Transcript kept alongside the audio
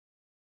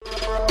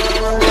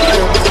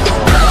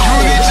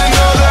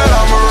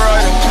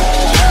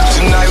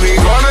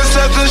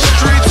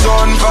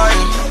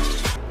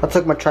I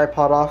took my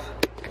tripod off.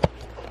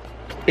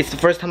 It's the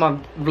first time I've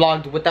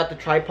vlogged without the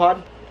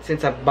tripod.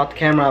 Since I bought the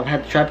camera, I've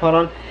had the tripod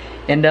on.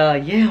 And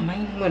yeah,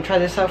 man, I'm gonna try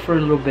this out for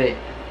a little bit.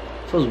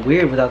 It feels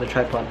weird without the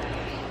tripod.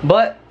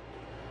 But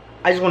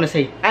I just want to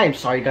say, I am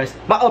sorry, guys.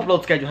 My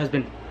upload schedule has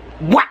been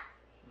whack.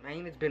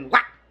 Man, it's been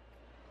whack.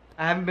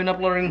 I haven't been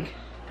uploading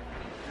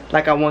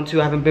like I want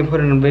to. I haven't been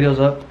putting the videos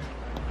up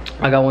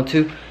like I want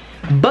to.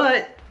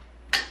 But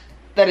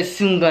that is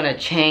soon gonna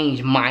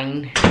change,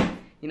 mine.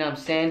 You know what I'm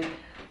saying?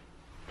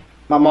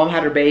 My mom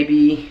had her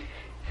baby.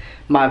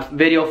 My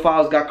video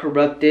files got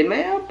corrupted.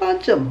 Man, a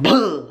bunch of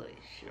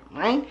bullshit,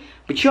 man.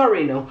 But you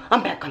already know,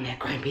 I'm back on that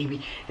grind,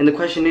 baby. And the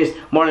question is,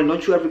 Marlon,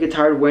 don't you ever get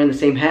tired of wearing the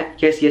same hat?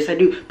 Yes, yes I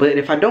do. But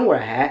if I don't wear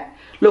a hat,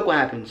 look what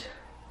happens.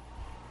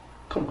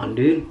 Come on,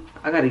 dude.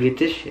 I gotta get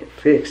this shit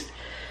fixed.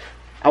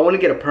 I wanna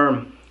get a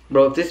perm.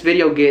 Bro, if this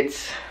video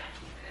gets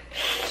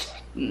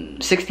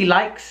 60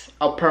 likes,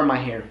 I'll perm my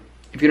hair.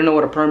 If you don't know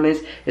what a perm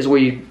is, it's where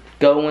you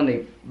go and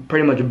they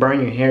pretty much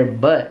burn your hair,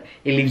 but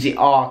it leaves it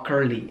all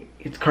curly.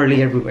 It's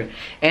curly everywhere.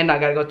 And I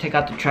gotta go take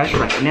out the trash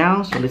right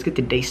now. So let's get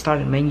the day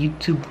started, man.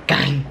 YouTube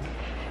gang.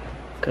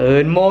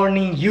 Good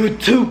morning,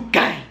 YouTube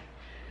gang.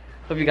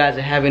 Hope you guys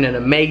are having an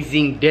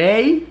amazing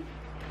day.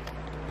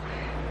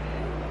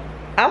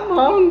 I'm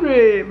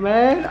hungry,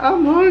 man.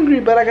 I'm hungry,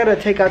 but I gotta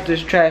take out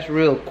this trash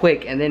real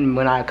quick. And then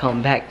when I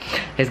come back,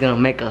 it's gonna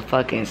make a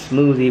fucking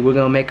smoothie. We're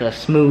gonna make a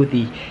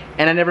smoothie.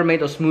 And I never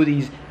made those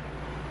smoothies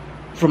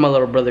for my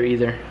little brother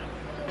either,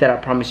 that I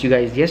promised you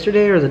guys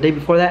yesterday or the day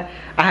before that.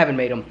 I haven't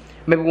made them.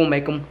 Maybe we'll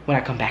make them when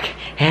I come back.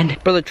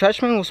 And brother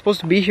Trashman was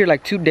supposed to be here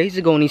like 2 days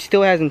ago and he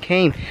still hasn't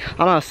came.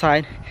 I'm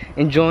outside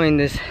enjoying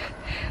this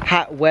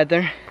hot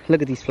weather.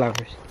 Look at these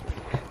flowers.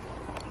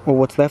 Well,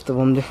 what's left of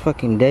them, they're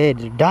fucking dead.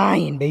 They're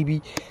dying,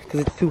 baby, because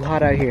it's too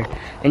hot out here.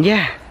 And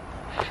yeah,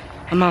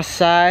 I'm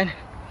outside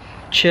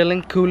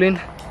chilling, cooling.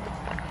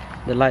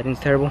 The lighting's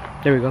terrible.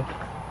 There we go.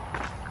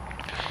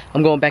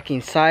 I'm going back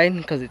inside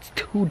because it's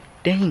too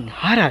dang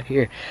hot out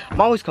here. I'm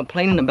always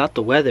complaining about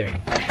the weather,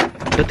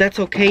 but that's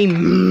okay,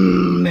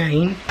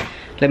 man.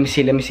 Let me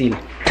see.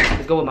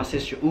 Let's go with my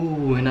sister.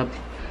 Ooh, and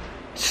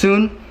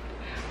soon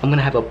I'm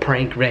gonna have a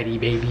prank ready,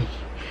 baby.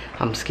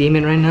 I'm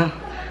scheming right now.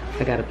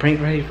 I got a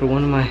prank ready for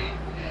one of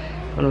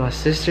my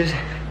sisters.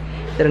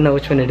 They don't know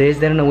which one it is.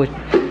 They don't know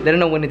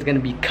when it's gonna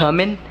be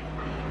coming.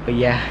 But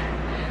yeah,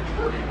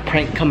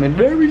 prank coming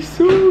very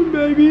soon,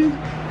 baby.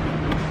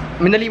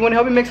 Nelly, you wanna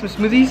help me make some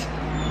smoothies?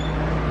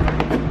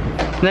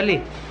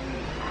 Nelly,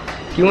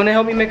 you wanna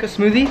help me make a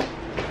smoothie?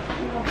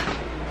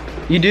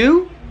 You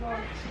do?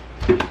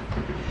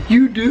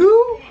 You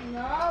do?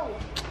 No.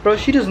 Bro,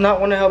 she does not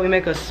want to help me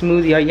make a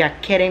smoothie. Are you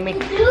kidding me?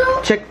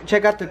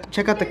 Check out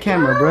the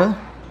camera, bro.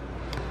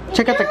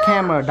 Check out the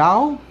camera,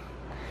 dawg.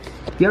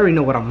 You already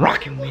know what I'm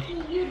rocking with.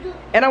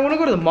 And I want to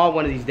go to the mall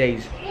one of these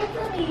days.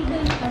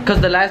 Cause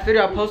the last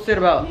video I posted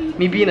about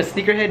me being a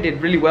sneakerhead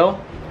did really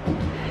well.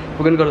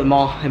 We're gonna go to the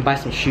mall and buy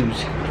some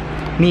shoes.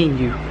 Me and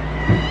you.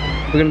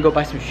 We're gonna go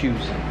buy some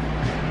shoes.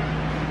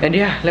 And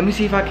yeah, let me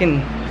see if I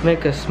can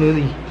make a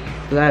smoothie.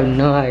 Cause I have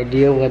no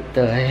idea what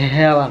the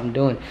hell I'm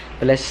doing.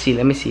 But let's see,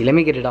 let me see. Let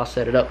me get it all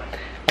set up.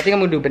 I think I'm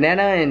gonna do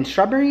banana and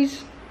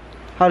strawberries.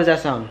 How does that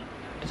sound?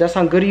 Does that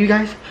sound good to you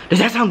guys? Does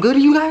that sound good to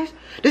you guys?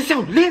 Does it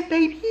sound lit,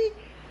 baby?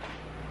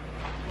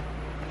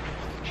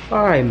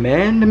 Alright,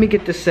 man. Let me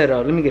get this set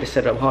up. Let me get it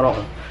set up. Hold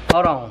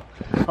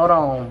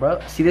on, bro.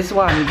 See, this is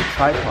why I need the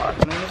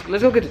tripod. Man,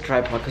 let's go get the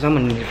tripod because I'm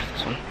gonna need it for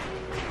this one.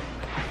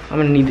 I'm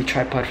gonna need the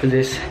tripod for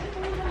this.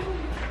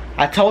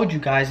 I told you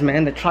guys,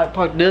 man, the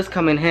tripod does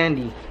come in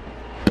handy.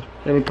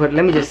 Let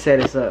me just set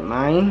this up,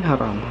 man.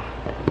 Hold on.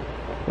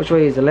 Which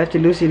way is it? Lefty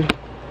loosey,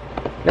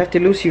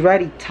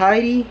 righty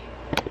tighty.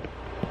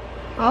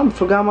 I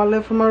forgot my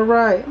left from my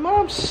right.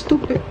 I'm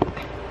stupid.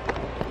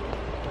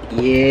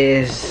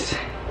 Yes.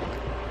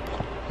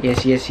 Here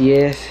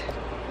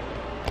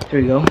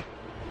we go.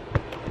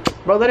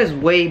 Bro, that is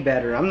way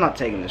better. I'm not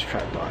taking this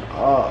tripod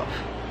off.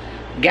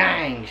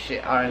 Gang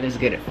shit. Alright, let's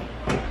get it.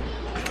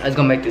 Let's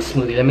go make this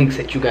smoothie. Let me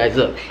set you guys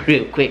up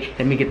real quick.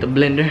 Let me get the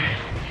blender.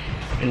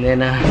 And then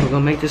we're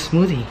gonna make this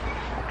smoothie.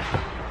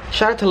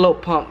 Shout out to Low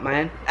Pump,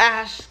 man.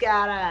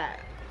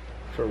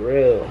 For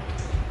real.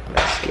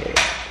 Let's get it.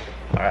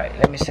 Alright,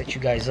 let me set you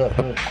guys up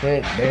real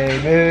quick,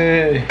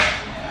 baby.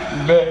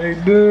 Let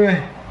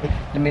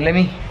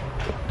me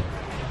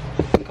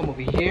come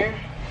over here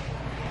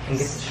and get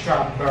the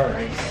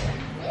strawberries.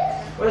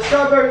 Where the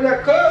strawberries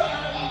at, cup?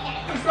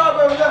 The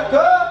strawberries at,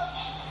 cup?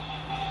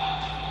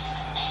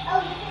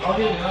 Oh,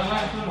 here we go.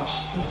 Come on.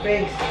 In the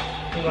face.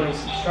 We're gonna need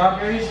some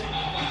strawberries.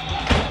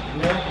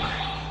 Milk.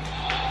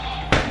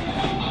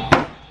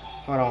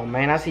 Hold on,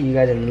 man. I'll see you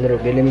guys in a little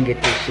bit. Let me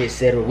get this shit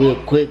settled real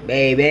quick,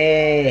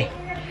 baby.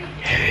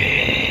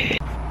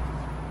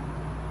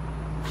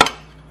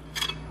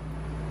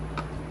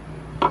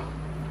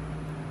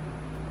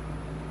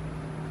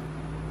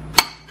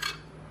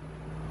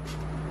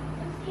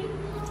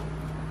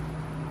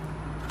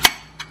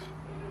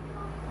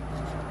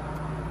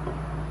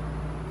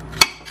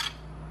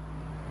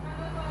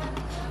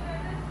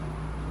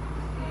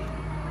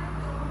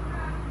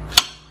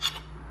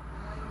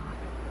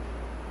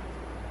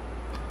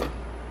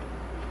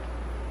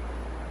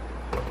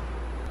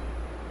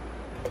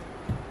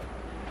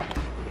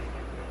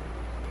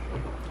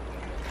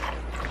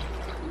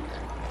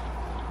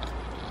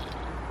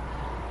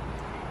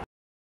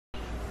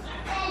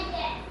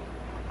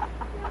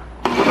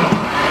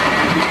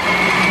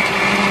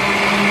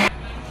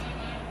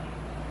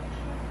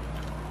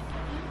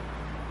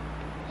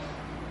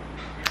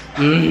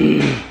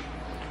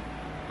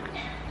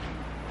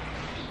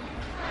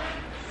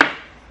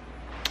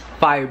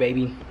 Fire,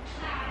 baby.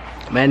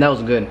 Man, that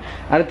was good.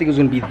 I didn't think it was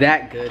gonna be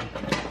that good.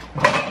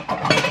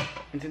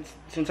 And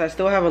since I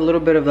still have a little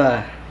bit of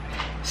a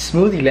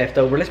smoothie left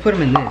over, let's put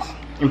them in this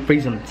and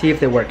freeze them. See if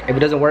they work. If it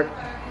doesn't work,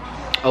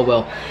 oh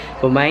well.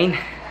 But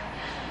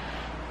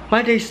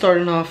my day's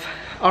starting off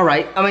all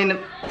right. I mean,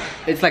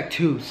 it's like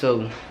 2,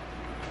 so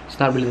it's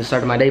not really the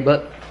start of my day.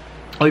 But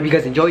I hope you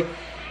guys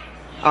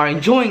are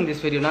enjoying this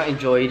video. Not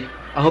enjoyed.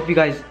 I hope you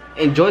guys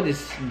enjoyed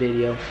this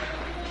video.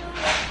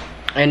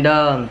 And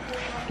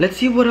let's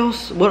see what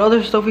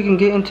other stuff we can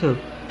get into.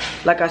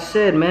 Like I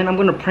said, man, I'm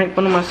gonna prank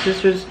one of my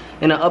sisters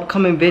in an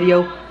upcoming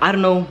video. I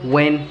don't know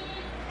when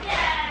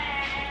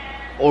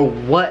or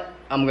what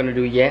I'm gonna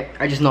do yet.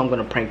 I just know I'm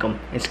gonna prank them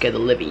and scare the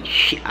living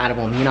shit out of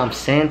them, you know what I'm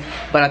saying?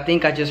 But I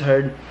think I just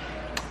heard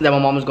that my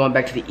mom was going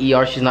back to the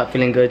ER. She's not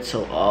feeling good,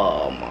 so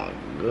oh my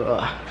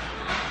god,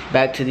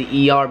 back to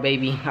the ER,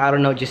 baby. I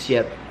don't know just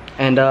yet.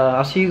 And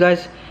I'll see you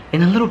guys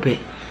in a little bit.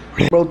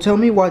 Bro, tell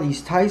me why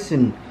these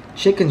Tyson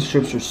chicken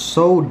strips are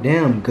so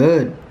damn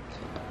good.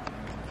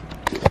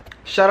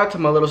 Shout out to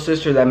my little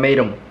sister that made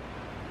them.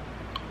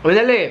 Where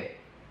they live?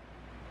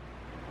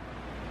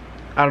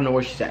 I don't know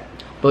where she's at,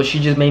 but she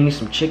just made me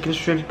some chicken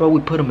strips, bro.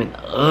 We put them in the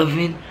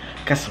oven.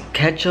 Got some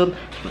ketchup,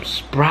 some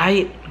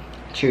Sprite.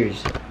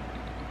 Cheers.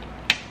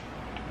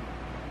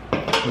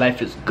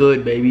 Life is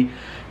good, baby.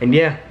 And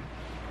yeah,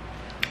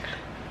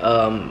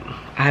 I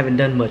haven't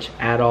done much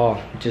at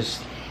all.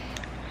 Just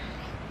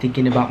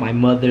thinking about my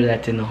mother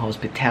that's in the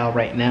hospital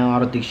right now. I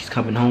don't think she's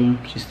coming home.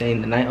 She's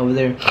staying the night over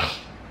there.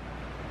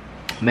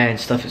 Man,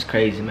 stuff is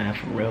crazy, man,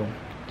 for real.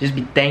 Just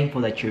be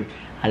thankful that you're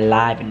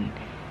alive and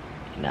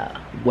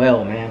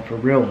well, man, for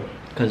real.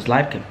 Because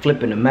life can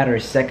flip in a matter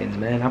of seconds,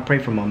 man. I pray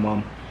for my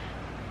mom.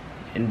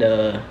 And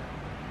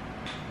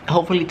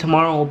hopefully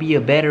tomorrow will be a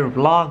better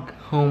vlog,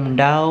 home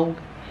dog.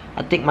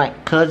 I think my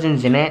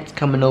cousins and aunts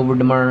coming over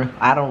tomorrow.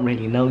 I don't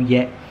really know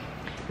yet.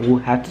 We'll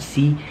have to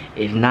see.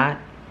 If not,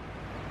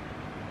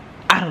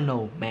 I don't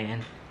know,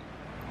 man.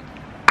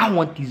 I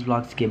want these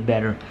vlogs to get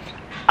better.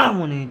 I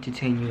want to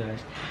entertain you guys.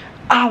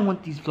 I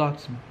want these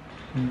vlogs to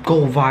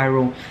go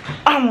viral.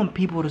 I want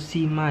people to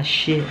see my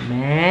shit,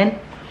 man.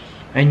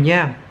 And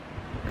yeah,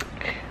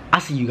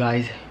 I'll see you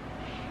guys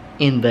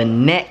in the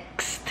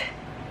next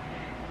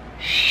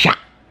shot,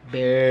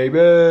 baby.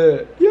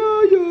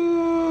 Yeah,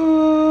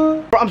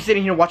 yeah. Bro, I'm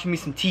sitting here watching me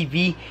some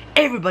TV.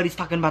 Everybody's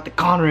talking about the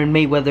Conor and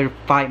Mayweather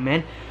fight,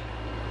 man.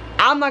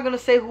 I'm not gonna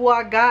say who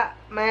I got,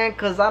 man,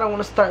 cause I don't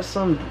want to start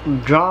some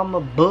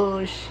drama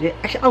bullshit.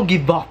 Actually, I don't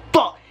give a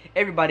fuck.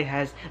 Everybody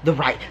has the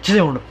right to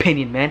their own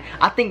opinion, man.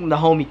 I think the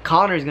homie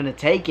Conor is gonna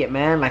take it,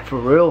 man. Like, for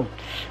real.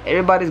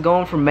 Everybody's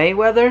going for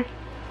Mayweather.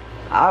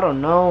 I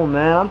don't know,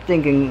 man. I'm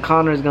thinking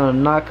Conor's gonna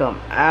knock him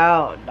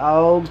out,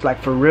 dogs.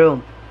 Like, for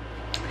real.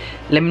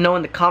 Let me know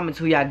in the comments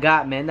who y'all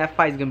got, man. That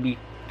fight's gonna be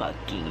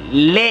fucking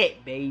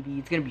lit, baby.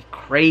 It's gonna be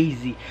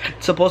crazy.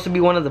 It's supposed to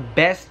be one of the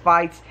best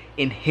fights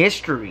in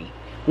history.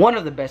 One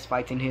of the best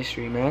fights in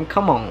history, man.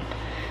 Come on.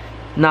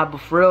 Nah, but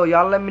for real,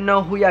 y'all let me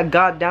know who y'all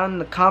got down in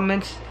the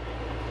comments.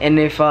 And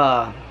if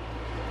what?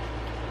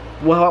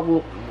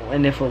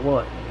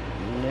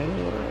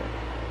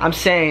 I'm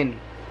saying,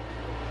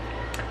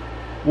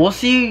 we'll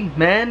see,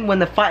 man. When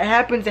the fight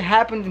happens, it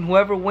happens, and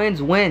whoever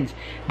wins, wins.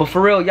 But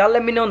for real, y'all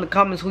let me know in the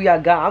comments who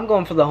y'all got. I'm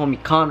going for the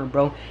homie Conor,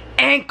 bro.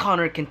 And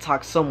Conor can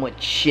talk so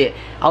much shit.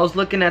 I was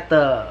looking at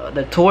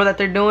the tour that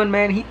they're doing,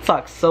 man. He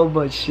talks so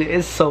much shit.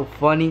 It's so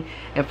funny.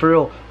 And for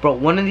real, bro,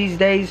 one of these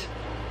days,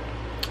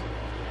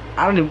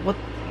 I don't even, what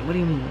do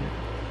you mean?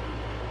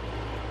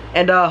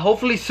 And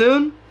hopefully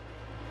soon,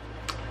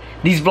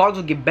 these vlogs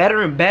will get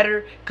better and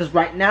better. Cause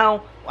right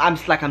now, I'm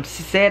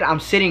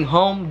sitting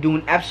home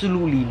doing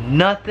absolutely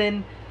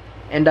nothing.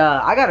 And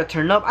I gotta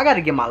turn up. I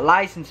gotta get my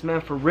license,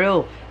 man, for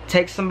real.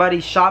 Take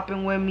somebody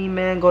shopping with me,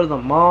 man. Go to the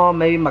mall.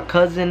 Maybe my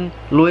cousin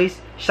Luis.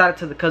 Shout out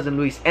to the cousin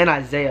Luis and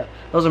Isaiah.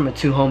 Those are my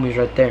 2 homies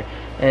right there.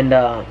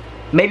 And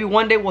maybe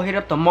one day we'll hit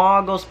up the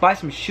mall, go buy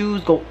some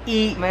shoes, go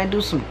eat, man,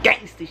 do some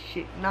gangster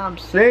shit. You know what I'm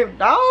saying?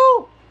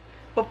 No.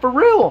 But for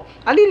real,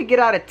 I need to get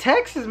out of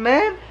Texas,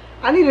 man.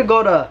 I need to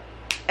go to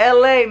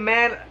LA,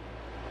 man.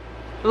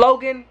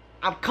 Logan,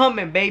 I'm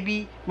coming,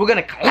 baby. We're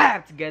gonna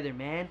collab together,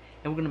 man.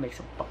 And we're gonna make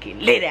some fucking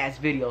lit ass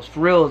videos.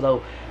 For real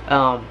though.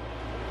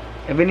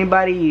 If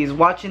anybody is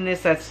watching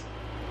this that's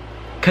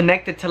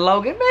connected to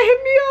Logan, man,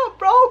 hit me up,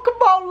 bro. Come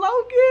on,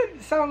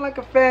 Logan. Sound like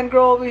a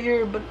fangirl over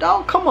here, but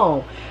dog, come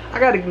on. I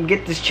gotta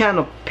get this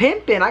channel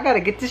pimping. I gotta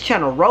get this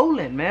channel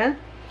rolling, man.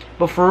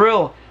 But for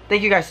real,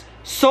 thank you guys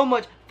so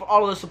much for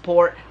all of the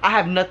support. I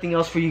have nothing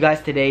else for you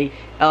guys today.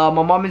 My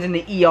mom is in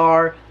the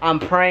ER. I'm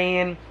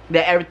praying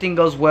that everything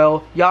goes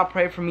well. Y'all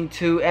pray for me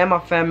too and my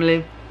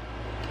family.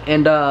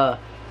 And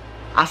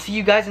I'll see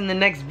you guys in the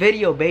next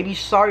video, baby.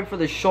 Sorry for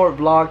the short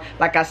vlog.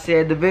 Like I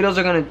said, the videos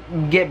are gonna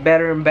get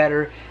better and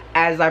better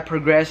as I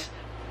progress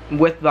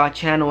with my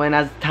channel, and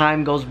as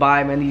time goes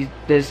by, man,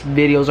 these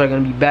videos are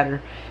gonna be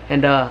better.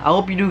 And I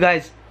hope you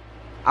guys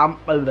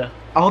I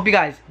hope you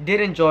guys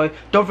did enjoy.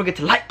 Don't forget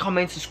to like,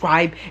 comment,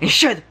 subscribe, and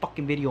share the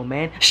fucking video,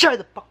 man. Share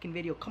the fucking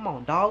video. Come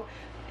on, dog.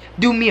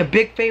 Do me a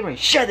big favor and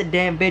share the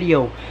damn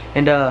video.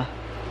 And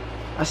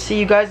I'll see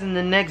you guys in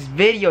the next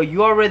video.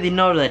 You already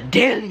know the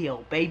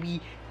dealio,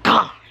 baby.